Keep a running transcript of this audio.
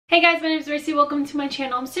Hey guys, my name is Rissy. Welcome to my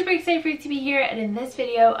channel. I'm super excited for you to be here, and in this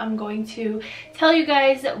video I'm going to tell you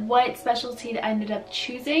guys what specialty I ended up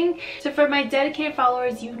choosing. So for my dedicated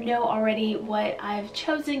followers, you know already what I've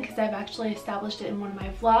chosen because I've actually established it in one of my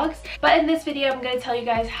vlogs. But in this video I'm going to tell you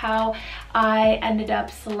guys how I ended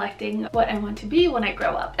up selecting what I want to be when I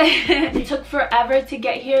grow up. It took forever to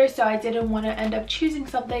get here, so I didn't want to end up choosing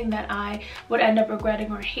something that I would end up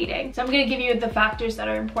regretting or hating. So I'm going to give you the factors that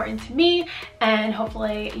are important to me, and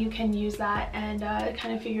hopefully you can use that and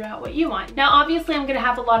kind of figure out what you want. Now obviously I'm going to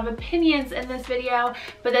have a lot of opinions in this video,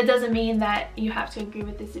 but that doesn't mean that you have to agree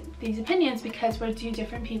with these opinions, because we're two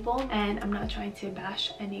different people and I'm not trying to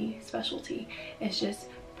bash any specialty. It's just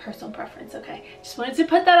personal preference, okay? Just wanted to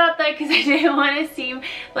put that out there because I didn't want to seem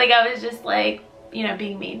like I was just like, you know,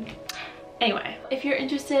 being mean. Anyway, if you're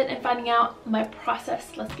interested in finding out my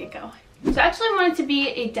process, let's get going. So I actually wanted to be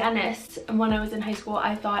a dentist, and when I was in high school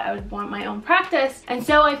I thought I would want my own practice, and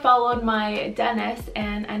so I followed my dentist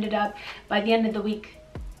and ended up by the end of the week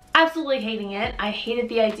absolutely hating it. I hated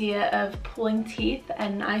the idea of pulling teeth,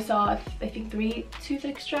 and I saw I think 3 tooth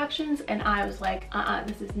extractions and I was like,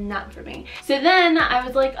 this is not for me. So then I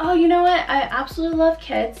was like, oh, you know what, I absolutely love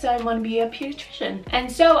kids, so I want to be a pediatrician.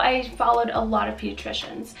 And so I followed a lot of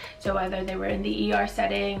pediatricians, so whether they were in the ER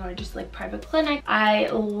setting or just like private clinic. I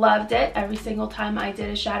loved it. Every single time I did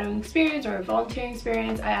a shadowing experience or a volunteering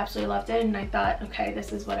experience, I absolutely loved it, and I thought, okay,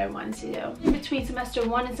 this is what I wanted to do. In between semester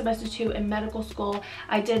 1 and semester 2 in medical school,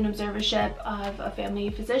 I did an observership of a family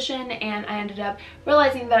physician, and I ended up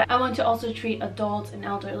realizing that I want to also treat adults and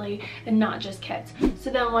elderly and not just kids. So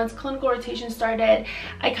then once clinical rotation started,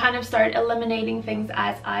 I kind of started eliminating things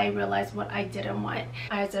as I realized what I didn't want.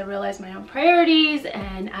 As I realized my own priorities,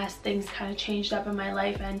 and as things kind of changed up in my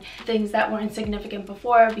life and things that weren't significant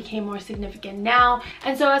before became more significant now.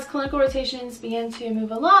 And so as clinical rotations began to move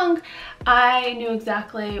along, I knew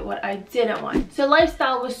exactly what I didn't want. So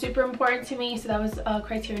lifestyle was super important to me, so that was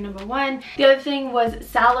criteria number 1. The other thing was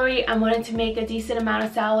salary. I wanted to make a decent amount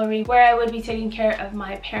of salary where I would be taking care of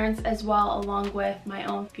my parents as well, along with my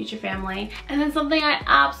own future family. And then something I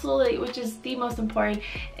absolutely, which is the most important,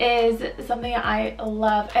 is something I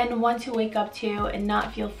love and want to wake up to and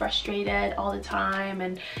not feel frustrated all the time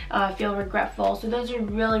and feel regretful. So those are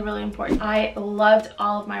really, really important. I loved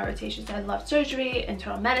all of my rotations. I loved surgery,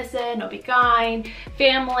 internal medicine, OB-GYN,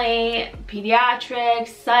 family, pediatrics,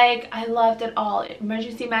 psych. I loved it all.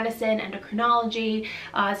 Emergency medicine, endocrinology,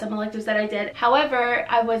 some electives that I did. However,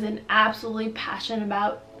 I wasn't absolutely passionate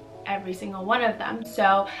about every single one of them,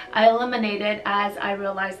 so I eliminated as I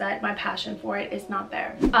realized that my passion for it is not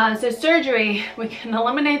there. So surgery, we can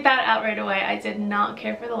eliminate that out right away. I did not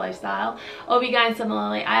care for the lifestyle. OB-GYN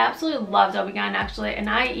similarly, I absolutely loved OB-GYN actually, and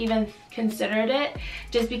I even considered it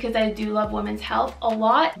just because I do love women's health a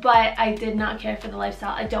lot, but I did not care for the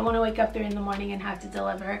lifestyle. I don't want to wake up 3 in the morning and have to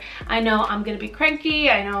deliver. I know I'm gonna be cranky.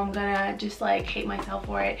 I know I'm gonna just like hate myself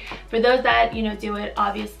for it. For those that, you know, do it,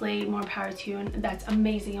 obviously more power to you, and that's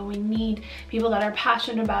amazing, and we need people that are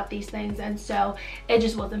passionate about these things, and so it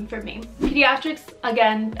just wasn't for me. Pediatrics,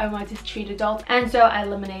 again, I wanted to treat adults, and so I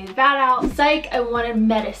eliminated that out. Psych, I wanted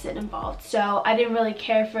medicine involved, so I didn't really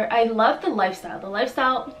care for, I loved the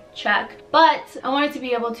lifestyle, check, but I wanted to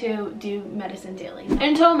be able to do medicine daily.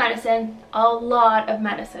 Internal medicine, a lot of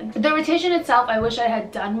medicine. The rotation itself, I wish I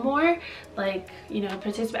had done more, like, you know,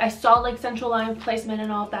 participate. I saw like central line placement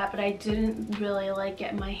and all of that, but I didn't really like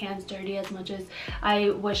get my hands dirty as much as I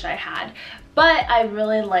wish I had. But I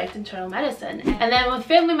really liked internal medicine. And then with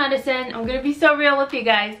family medicine, I'm gonna be so real with you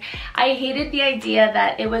guys, I hated the idea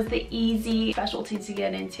that it was the easy specialty to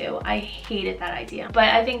get into. I hated that idea. But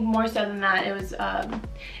I think more so than that, it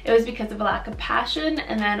was because of a lack of passion,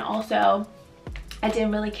 and then also I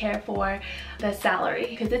didn't really care for the salary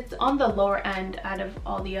because it's on the lower end out of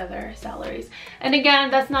all the other salaries. And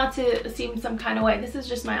again, that's not to seem some kind of way. This is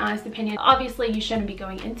just my honest opinion. Obviously, you shouldn't be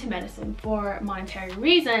going into medicine for monetary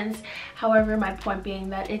reasons. However, my point being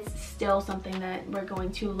that it's still something that we're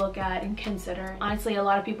going to look at and consider. Honestly, a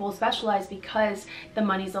lot of people specialize because the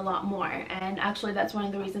money's a lot more. And actually, that's one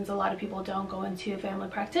of the reasons a lot of people don't go into family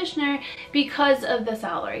practitioner, because of the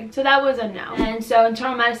salary. So that was a no. And so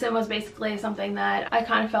internal medicine was basically something that I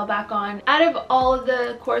kind of fell back on. Out of all of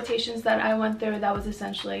the rotations that I went through, that was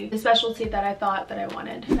essentially the specialty that I thought that I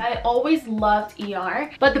wanted. I always loved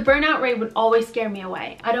ER, but the burnout rate would always scare me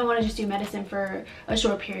away. I don't want to just do medicine for a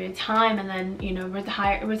short period of time and then, you know,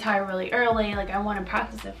 retire really early. Like, I want to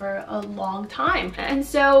practice it for a long time. And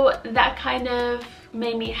so that kind of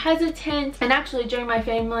made me hesitant. And actually during my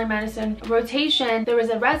family medicine rotation, there was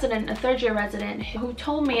a resident, a third-year resident, who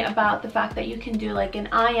told me about the fact that you can do like an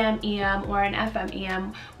IM EM or an FM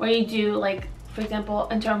EM, where you do like for example,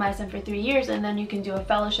 internal medicine for 3 years, and then you can do a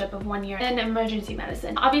fellowship of 1 year in emergency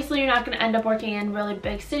medicine. Obviously, you're not going to end up working in really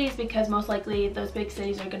big cities because most likely those big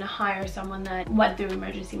cities are going to hire someone that went through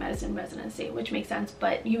emergency medicine residency, which makes sense,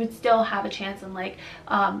 but you would still have a chance in like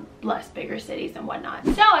less bigger cities and whatnot.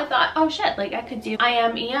 So I thought, oh shit, like I could do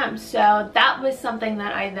IM/EM. So that was something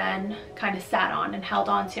that I then kind of sat on and held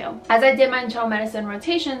on to. As I did my internal medicine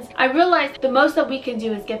rotations, I realized the most that we can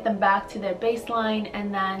do is get them back to their baseline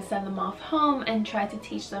and then send them off home and try to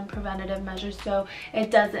teach them preventative measures so they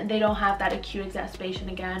don't have that acute exacerbation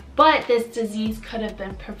again. But this disease could have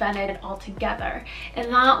been prevented altogether,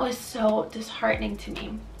 and that was so disheartening to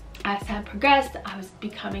me. As time progressed, I was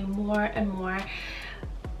becoming more and more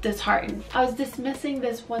disheartened. I was dismissing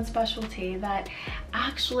this one specialty that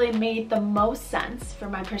actually made the most sense for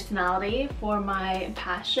my personality, for my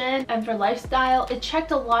passion, and for lifestyle. It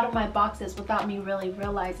checked a lot of my boxes without me really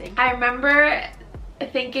realizing. I remember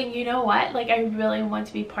thinking, you know what, like I really want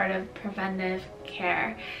to be part of preventive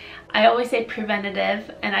care. I always say preventative,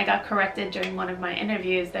 and I got corrected during one of my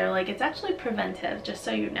interviews. They're like, it's actually preventive, just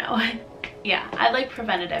so you know. Yeah, I like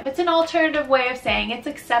preventative. It's an alternative way of saying it's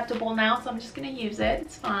acceptable now, so I'm just gonna use it.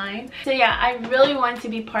 It's fine. So yeah, I really wanted to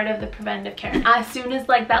be part of the preventative care. As soon as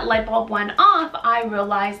like that light bulb went off, I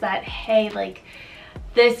realized that, hey, like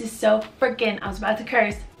this is so freaking, I was about to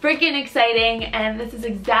curse, freaking exciting, and this is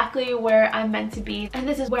exactly where I'm meant to be, and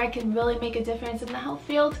this is where I can really make a difference in the health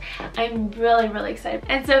field. I'm really excited.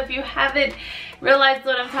 And so if you haven't realized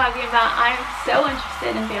what I'm talking about, I'm so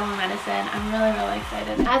interested in family medicine. I'm really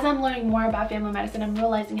excited. As I'm learning more about family medicine, I'm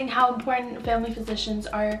realizing how important family physicians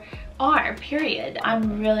are, period.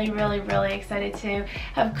 I'm really excited to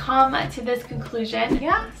have come to this conclusion.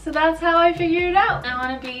 Yeah, so that's how I figured it out. I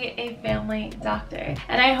want to be a family doctor,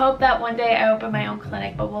 and I hope that one day I open my own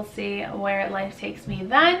clinic, but we'll see where life takes me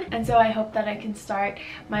then. And so I hope that I can start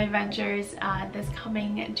my ventures this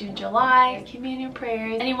coming June, July. Keep me in your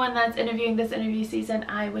prayers. Anyone that's interviewing this interview season,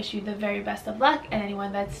 I wish you the very best of luck, and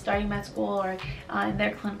anyone that's starting med school or in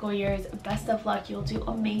their clinical years, best of luck. You'll do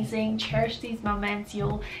amazing. Cherish these moments.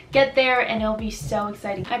 You'll get there and it'll be so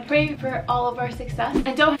exciting. I pray for all of our success,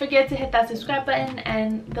 and don't forget to hit that subscribe button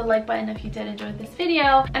and the like button if you did enjoy this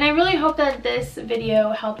video. And I really hope that this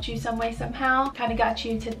video helped you some way, somehow, kind of got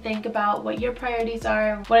you to think about what your priorities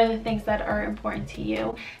are, what are the things that are important to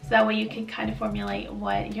you, so that way you can kind of formulate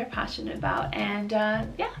what you're passionate about. And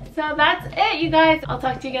yeah, so that's it, you guys. I'll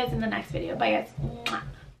talk to you guys in the next video. Bye guys. Mwah.